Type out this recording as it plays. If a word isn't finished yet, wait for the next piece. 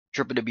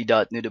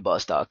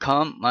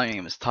www.newtoboss.com. My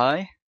name is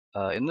Ty.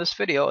 In this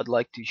video, I'd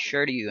like to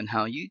share to you on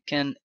how you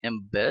can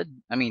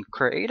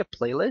create a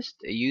playlist,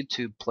 a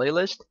YouTube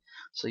playlist,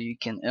 so you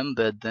can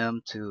embed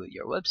them to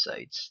your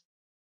websites.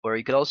 Or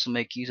you could also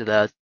make use of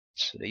that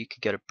so that you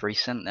could get a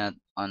preset net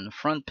on the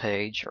front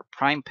page or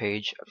prime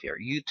page of your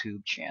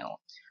YouTube channel.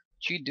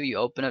 What you do, you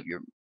open up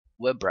your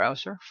web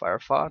browser,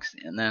 Firefox,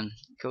 and then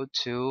go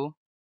to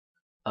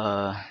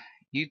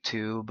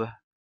youtube.com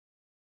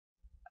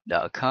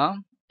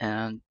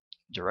and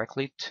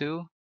directly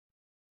to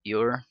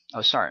your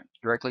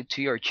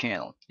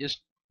channel.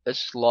 Just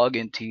let's log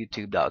into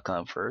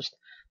youtube.com first.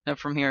 Then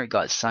from here you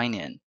got sign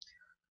in,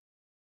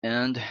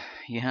 and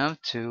you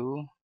have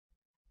to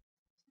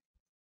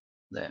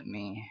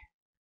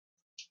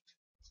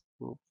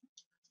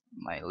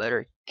my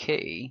letter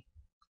K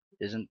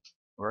isn't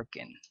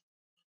working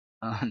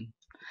on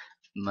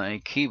my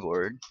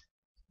keyboard,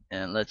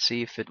 and let's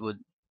see if it would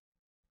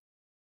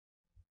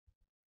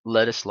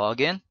let us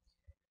log in.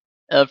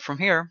 From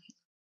here,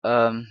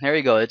 there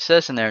you go. It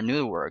says in there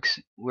new works.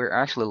 We're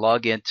actually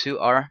logged into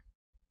our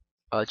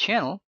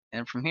channel,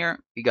 and from here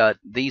we got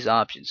these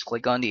options.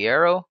 Click on the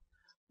arrow,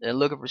 then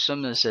look for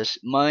something that says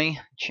my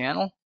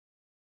channel.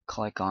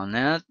 Click on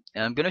that,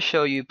 and I'm gonna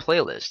show you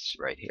playlists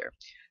right here.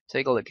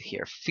 Take a look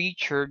here,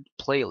 featured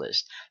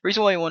playlist. The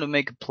reason why you want to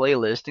make a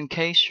playlist, in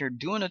case you're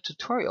doing a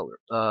tutorial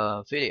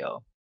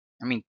video,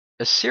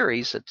 a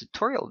series of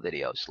tutorial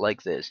videos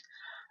like this.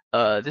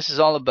 This is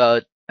all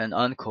about an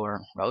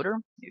Encore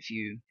router. If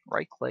you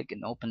right click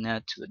and open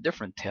that to a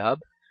different tab,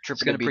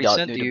 it's going to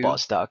present you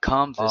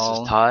www.newtoboss.com. This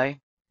is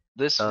Ty.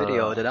 This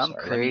video that I'm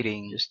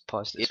creating. Let me just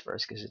pause this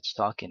first because it's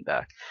talking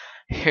back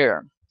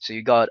here. So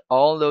you got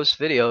all those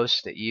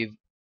videos that you've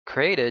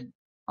created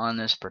on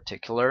this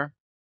particular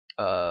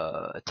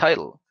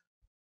title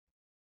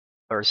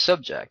or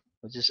subject,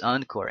 which is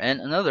Encore, and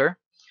another.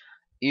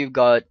 You've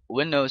got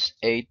Windows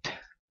 8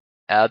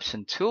 apps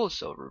and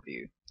tools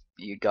overview.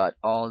 You got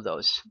all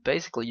those.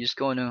 Basically, you're just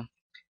going to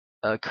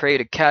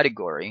create a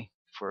category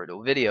for the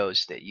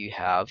videos that you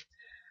have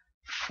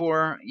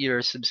for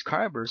your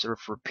subscribers or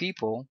for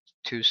people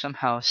to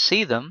somehow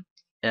see them,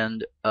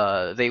 and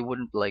they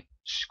wouldn't like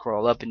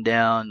scroll up and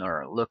down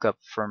or look up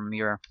from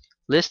your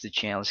list of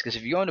channels. Because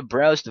if you want to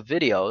browse the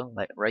video,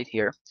 like right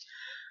here,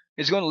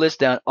 it's going to list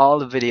down all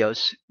the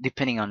videos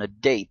depending on the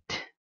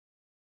date,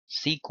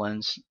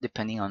 sequence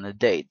depending on the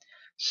date.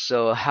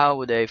 So how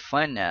would they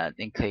find that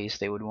in case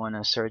they would want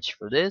to search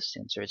for this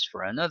and search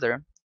for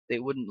another? They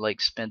wouldn't like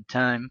spend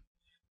time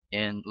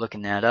in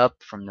looking that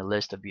up from the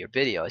list of your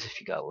videos if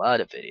you got a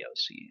lot of videos.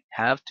 So you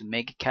have to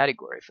make a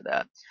category for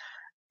that.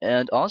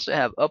 And also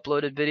have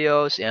uploaded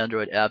videos,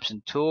 Android apps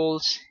and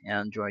tools,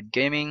 Android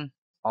gaming,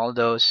 all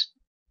those.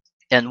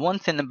 And one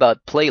thing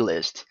about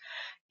playlist,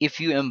 if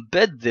you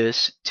embed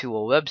this to a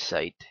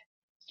website,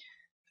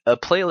 a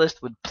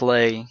playlist would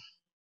play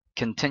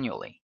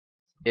continually.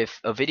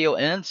 If a video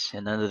ends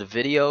and another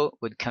video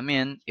would come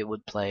in, it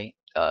would play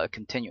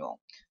continual.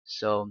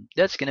 So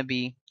that's going to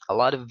be a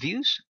lot of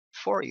views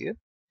for you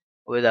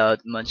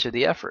without much of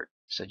the effort.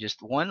 So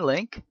just one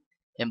link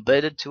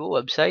embedded to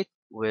a website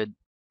with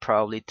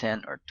probably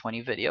 10 or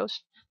 20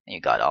 videos, and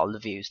you got all the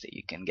views that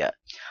you can get.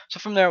 So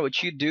from there,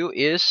 what you do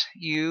is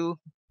you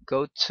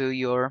go to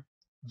your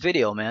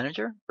video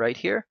manager right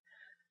here.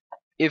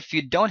 If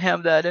you don't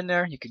have that in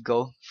there, you could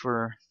go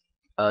for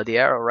the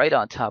arrow right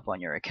on top on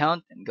your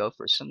account and go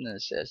for something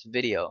that says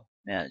video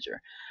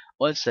manager.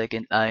 1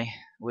 second, I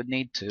would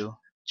need to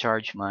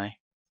charge my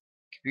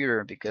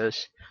computer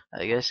because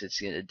I guess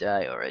it's gonna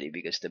die already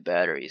because the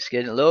battery is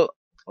getting low.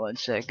 1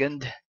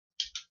 second.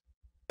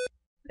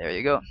 There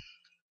you go.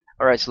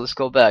 Alright, so let's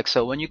go back.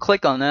 So when you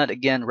click on that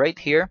again right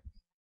here,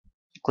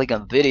 click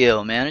on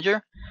video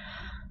manager,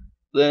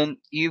 then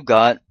you've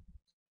got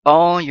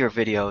all your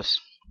videos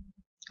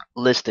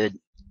listed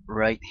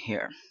right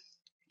here.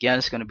 Again,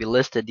 it's going to be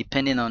listed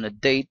depending on the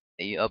date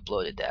that you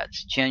uploaded that.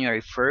 It's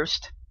January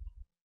 1st,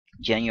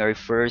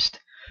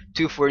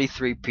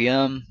 2:43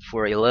 p.m.,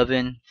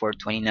 4:11,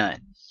 4:29.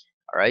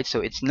 Alright,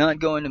 so it's not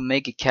going to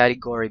make a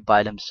category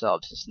by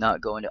themselves. It's not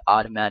going to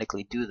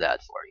automatically do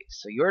that for you.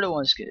 So you're the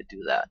one's going to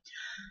do that.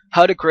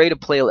 How to create a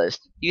playlist.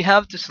 You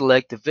have to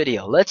select the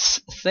video.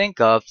 Let's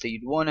think of that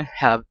you'd want to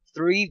have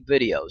 3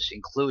 videos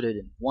included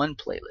in one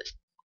playlist.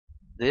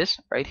 This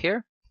right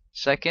here.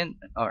 Second,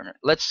 or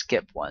let's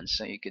skip one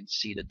so you can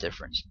see the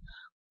difference.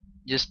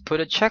 Just put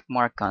a check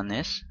mark on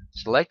this.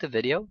 Select the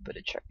video, put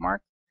a check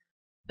mark.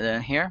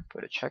 Then here,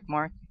 put a check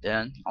mark.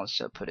 Then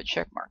also put a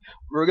check mark.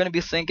 We're going to be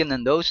thinking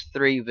that those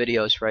 3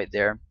 videos right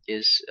there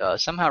is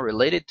somehow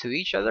related to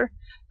each other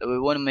that we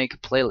want to make a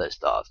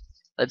playlist of.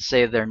 Let's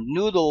say they're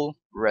noodle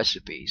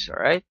recipes,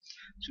 alright?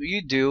 So what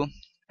you do,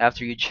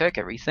 after you check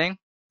everything,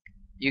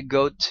 you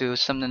go to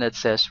something that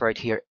says right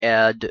here,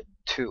 add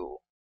to.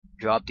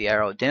 Drop the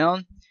arrow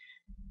down,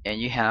 and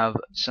you have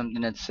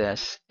something that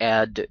says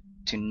add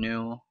to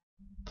new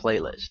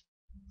playlist.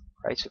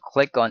 Right, so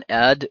click on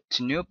add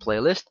to new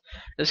playlist.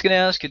 It's going to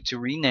ask you to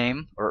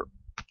rename or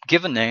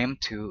give a name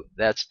to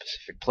that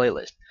specific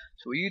playlist.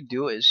 So what you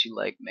do is you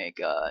like make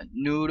a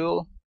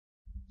noodle,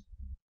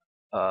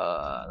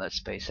 let's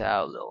space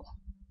out a little,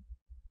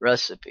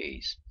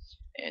 recipes.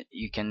 And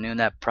you can do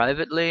that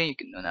privately, you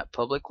can do that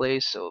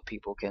publicly, so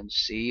people can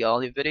see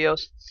all your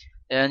videos.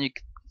 And you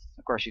can,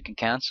 of course, you can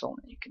cancel.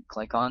 You can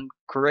click on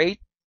create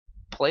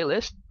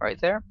playlist right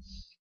there.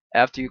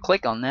 After you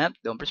click on that,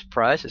 don't be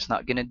surprised, it's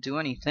not gonna do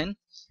anything.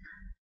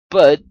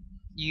 But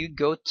you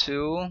go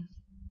to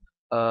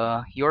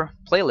your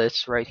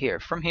playlists right here.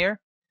 From here,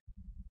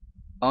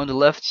 on the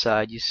left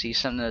side, you see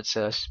something that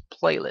says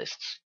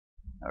playlists.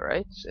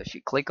 Alright, so if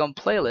you click on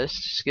playlists,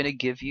 it's gonna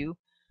give you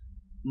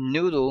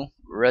noodle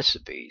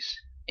recipes.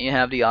 And you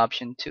have the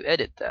option to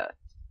edit that.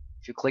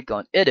 If you click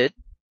on edit,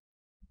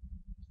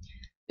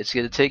 it's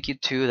gonna take you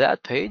to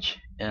that page,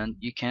 and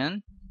you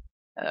can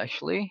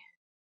actually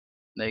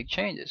make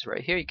changes.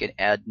 Right here, you can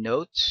add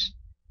notes,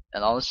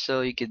 and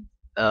also you can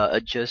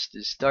adjust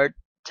the start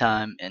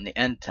time and the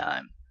end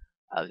time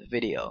of the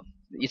video.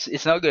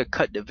 It's not going to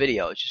cut the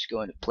video, it's just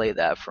going to play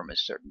that from a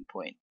certain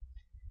point.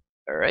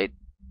 Alright,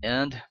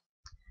 and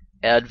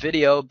add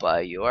video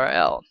by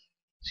URL.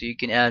 So you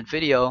can add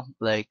video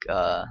like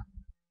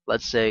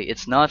let's say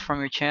it's not from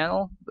your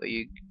channel, but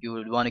you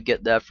would want to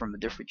get that from a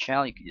different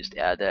channel. You can just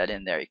add that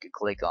in there. You could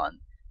click on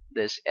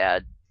this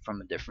add from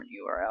a different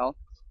URL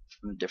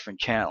from a different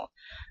channel,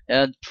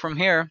 and from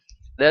here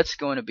that's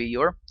going to be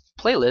your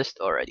playlist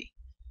already.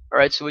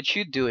 Alright, so what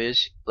you do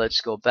is,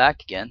 let's go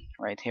back again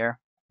right here,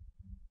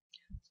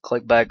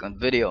 click back on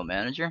video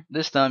manager.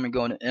 This time you're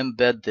going to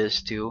embed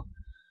this to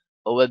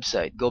a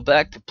website. Go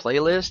back to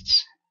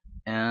playlists,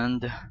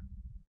 and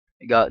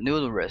you got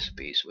noodle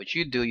recipes. What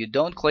you do, you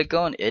don't click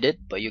on edit,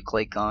 but you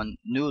click on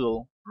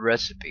noodle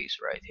recipes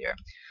right here.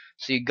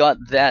 So you got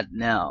that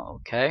now,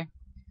 okay?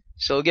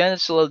 So again,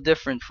 it's a little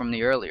different from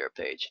the earlier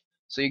page.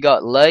 So you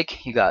got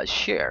like, you got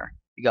share,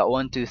 you got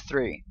 1, 2,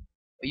 3.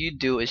 What you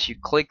do is you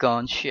click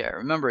on share.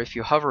 Remember, if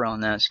you hover on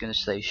that, it's going to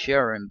say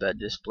share or embed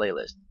this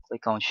playlist.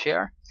 Click on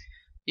share.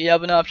 You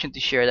have an option to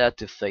share that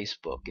to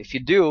Facebook. If you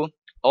do,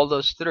 all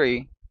those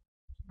three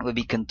will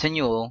be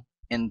continual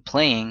in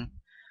playing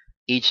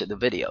each of the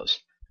videos.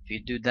 If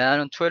you do that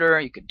on Twitter,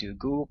 you could do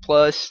Google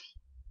Plus,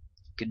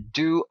 you could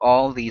do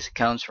all these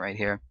accounts right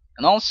here.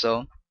 And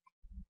also,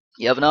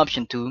 you have an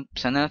option to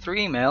send that through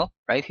email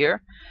right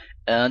here,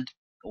 and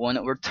one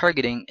that we're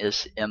targeting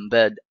is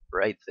embed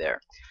right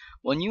there.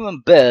 When you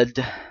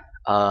embed,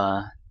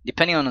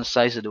 depending on the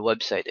size of the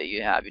website that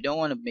you have, you don't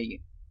want to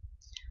make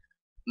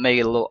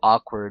it a little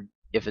awkward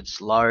if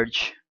it's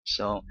large,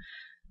 so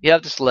you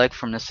have to select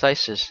from the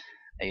sizes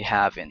that you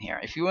have in here.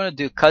 If you want to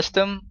do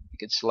custom, you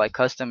can select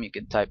custom. You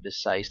can type the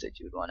size that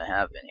you would want to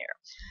have in here.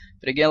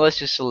 But again, let's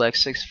just select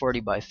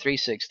 640 by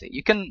 360.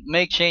 You can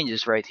make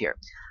changes right here.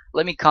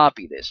 Let me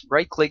copy this.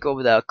 Right click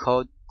over that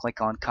code, click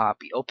on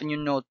copy. Open your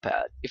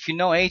notepad. If you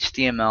know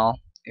HTML,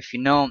 if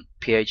you know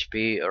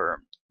PHP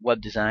or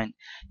web design,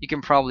 you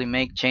can probably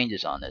make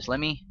changes on this. Let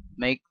me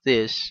make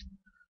this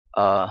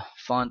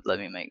font. Let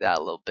me make that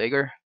a little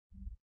bigger.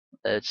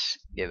 Let's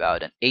give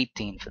out an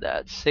 18 for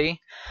that. See?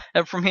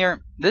 And from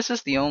here, this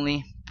is the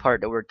only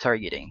part that we're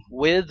targeting.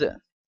 Width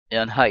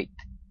and height.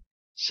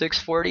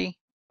 640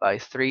 by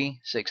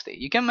 360.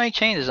 You can make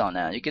changes on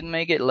that. You can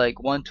make it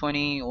like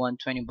 120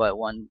 by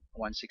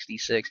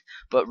 166.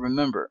 But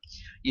remember,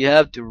 you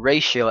have to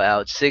ratio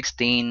out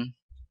 16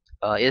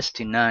 is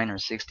to 9 or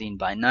 16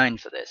 by 9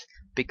 for this,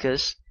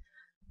 because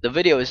the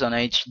video is on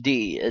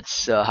HD.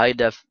 It's a high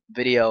def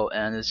video,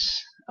 and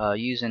it's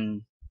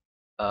using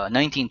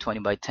 1920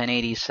 by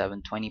 1080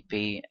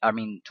 720p. I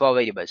mean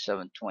 1280 by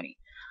 720.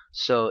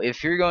 So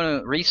if you're going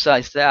to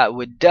resize that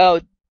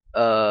without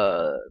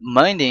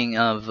minding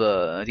of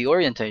the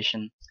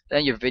orientation,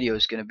 then your video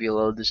is going to be a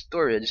little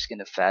distorted. It's going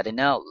to fatten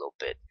out a little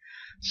bit.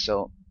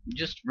 So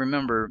just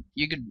remember,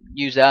 you could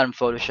use that in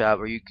Photoshop,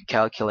 or you could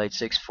calculate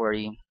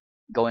 640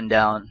 going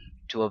down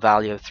to a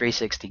value of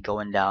 360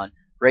 going down,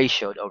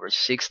 ratioed over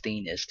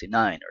 16 is to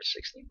 9 or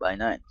 16 by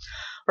 9.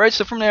 Alright,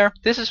 so from there,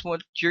 this is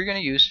what you're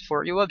going to use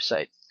for your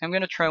website. I'm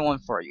going to try one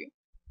for you.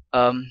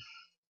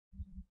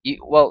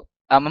 Well,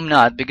 I'm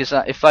not, because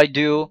if I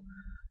do,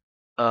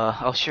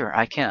 oh sure,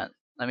 I can.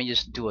 Let me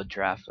just do a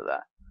draft of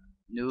that.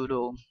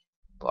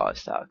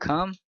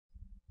 Noodleboss.com.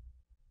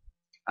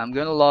 I'm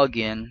going to log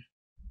in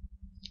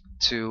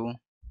to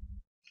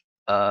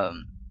our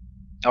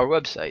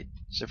website.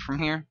 So from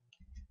here,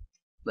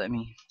 let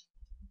me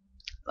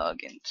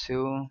log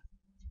into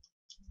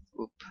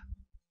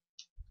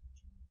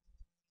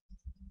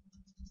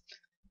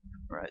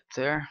right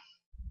there,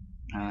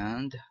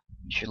 and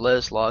you should let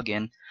us log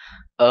in.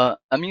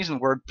 I'm using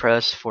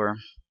WordPress for,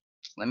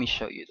 let me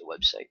show you the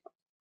website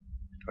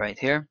right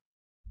here.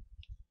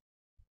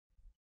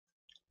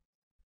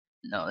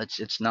 No,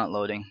 it's not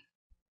loading.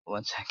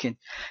 1 second.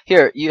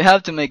 Here, you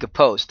have to make a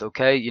post,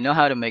 okay? You know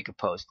how to make a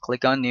post.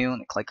 Click on new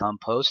and click on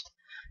post.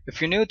 If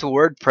you're new to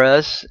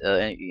WordPress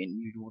and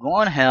you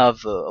want to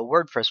have a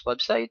WordPress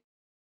website,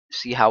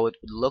 see how it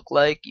would look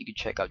like, you can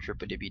check out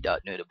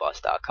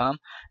www.noodleboss.com.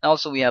 And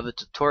also we have a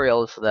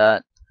tutorial for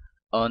that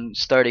on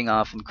starting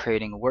off and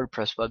creating a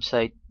WordPress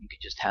website, you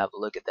could just have a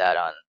look at that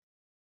on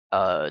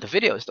the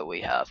videos that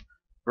we have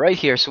right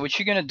here. So what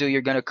you're gonna do,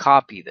 you're gonna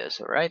copy this.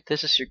 All right,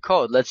 this is your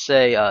code. Let's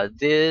say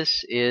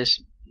this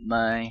is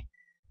my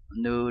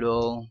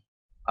noodle.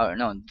 Oh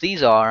no,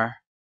 these are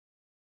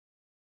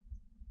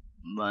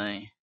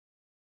my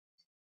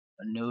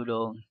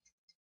noodle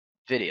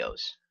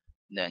videos.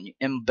 Then you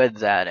embed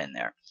that in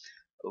there.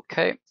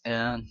 Okay,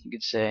 and you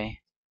could say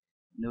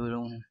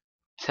noodle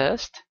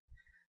test,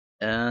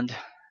 and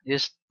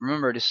just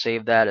remember to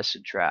save that as a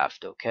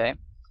draft. Okay,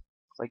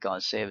 click on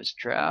save as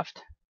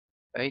draft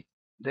right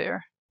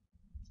there,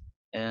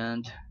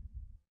 and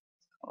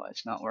oh,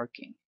 it's not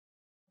working.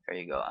 There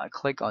you go. I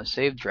click on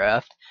save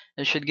draft.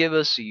 It should give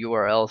us a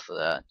URL for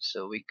that,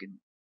 so we could.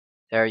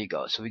 There you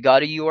go. So we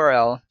got a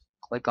URL.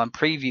 Click on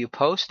preview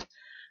post.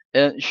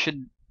 It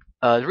should.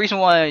 The reason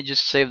why I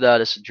just saved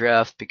that as a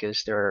draft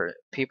because there are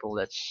people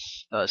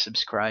that's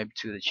subscribed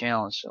to the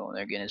channel, so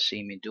they're gonna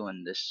see me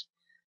doing this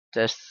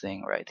test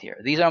thing right here.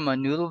 These are my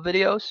noodle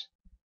videos.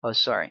 Oh,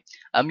 sorry.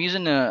 I'm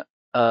using a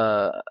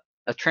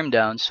trim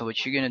down. So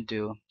what you're gonna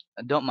do?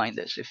 Don't mind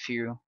this. If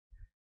you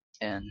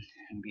and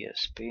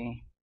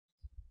MBSP,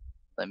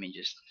 let me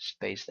just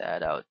space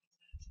that out.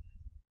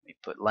 Let me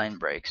put line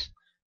breaks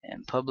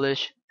and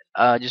publish.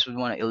 I just would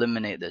want to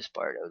eliminate this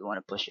part. I would want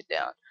to push it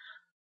down.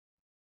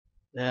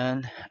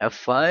 Then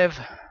F5,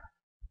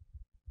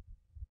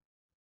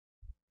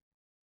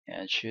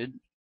 and it should.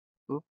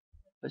 Oop,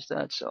 what's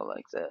that? So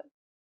like that.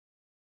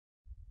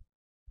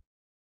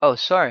 Oh,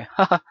 sorry.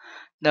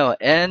 No,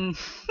 N.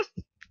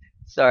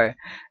 Sorry,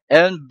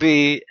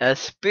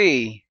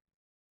 NBSP.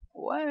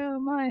 What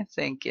am I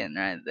thinking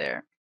right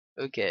there?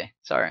 Okay,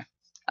 sorry.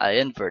 I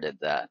inverted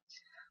that.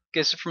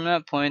 Okay, so from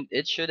that point,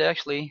 it should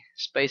actually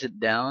space it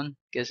down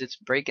because it's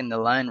breaking the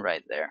line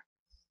right there.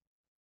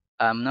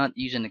 I'm not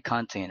using the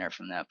container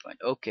from that point.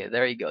 Okay,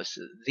 there you go.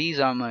 So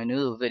these are my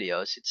noodle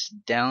videos. It's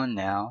down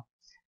now.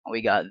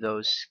 We got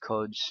those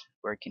codes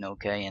working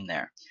okay in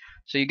there.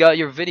 So you got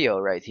your video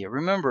right here.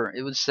 Remember,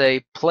 it would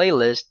say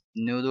playlist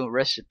noodle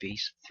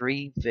recipes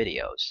 3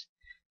 videos.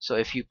 So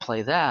if you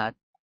play that,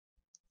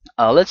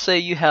 let's say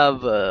you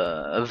have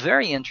a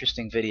very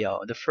interesting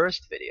video, the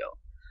first video.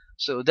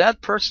 So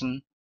that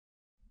person,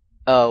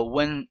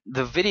 when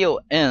the video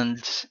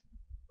ends,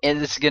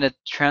 and it's gonna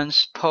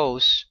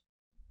transpose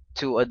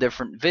to a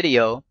different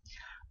video,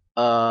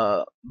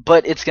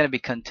 but it's gonna be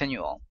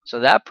continual. So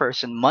that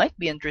person might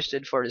be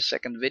interested for the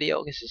second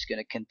video because it's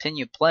gonna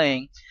continue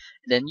playing.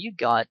 Then you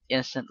got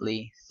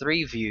instantly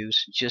 3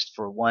 views just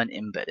for one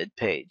embedded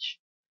page.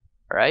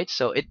 Alright,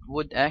 so it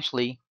would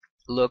actually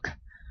look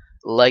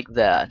like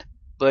that.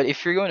 But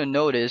if you're going to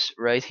notice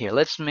right here,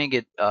 let's make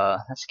it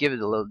let's give it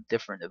a little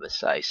different of a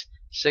size.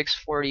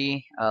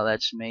 640,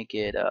 let's make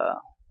it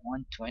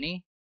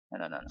 120.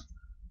 No.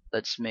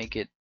 Let's make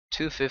it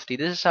 250.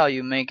 This is how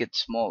you make it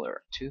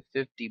smaller.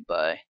 250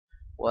 by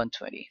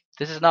 120.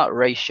 This is not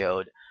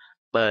ratioed,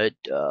 but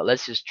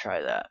let's just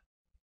try that.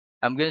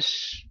 I'm gonna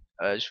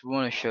I just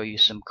want to show you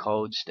some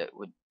codes that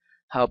would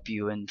help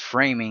you in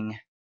framing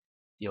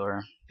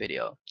your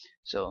video.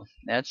 So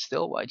that's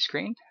still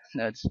widescreen.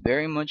 That's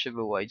very much of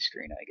a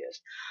widescreen, I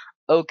guess.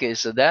 Okay,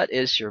 so that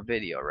is your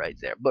video right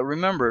there. But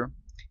remember,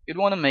 you'd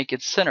want to make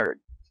it centered,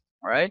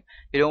 right?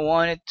 You don't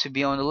want it to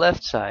be on the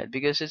left side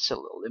because it's a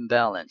little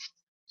imbalanced.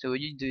 So what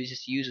you do is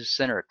just use a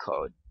center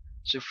code.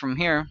 So from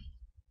here,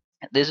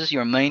 this is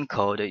your main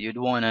code that you'd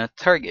want to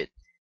target.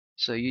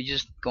 So you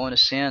just going to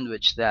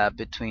sandwich that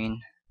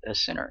between the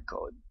center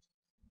code.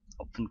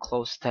 Open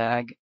close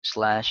tag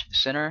slash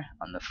center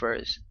on the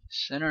first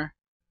center.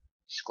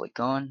 Just click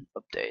on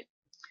update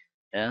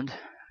and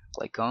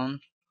click on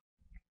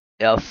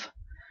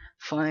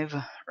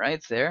F5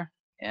 right there,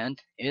 and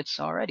it's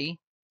already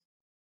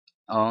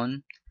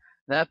on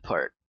that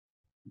part.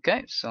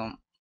 Okay, so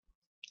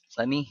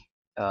let me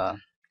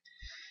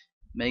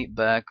make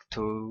back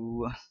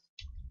to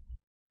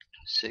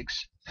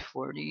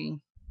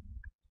 640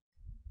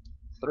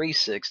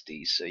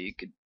 360 so you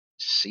could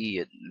see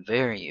it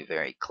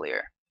very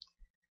clear.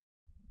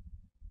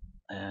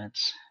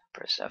 Let's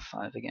press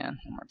F5 again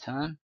one more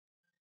time.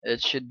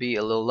 It should be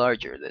a little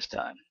larger this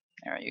time.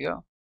 There you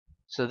go.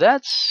 So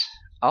that's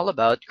all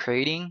about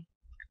creating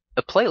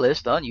a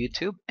playlist on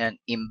YouTube and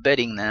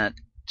embedding that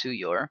to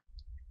your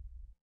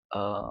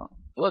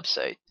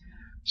website.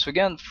 So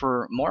again,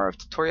 for more of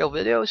tutorial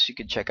videos, you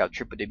can check out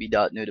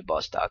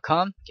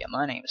www.noodleboss.com. Again,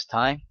 my name is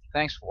Ty.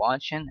 Thanks for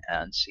watching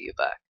and see you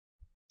back.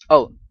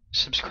 Oh,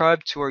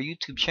 subscribe to our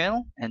YouTube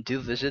channel and do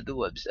visit the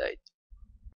website.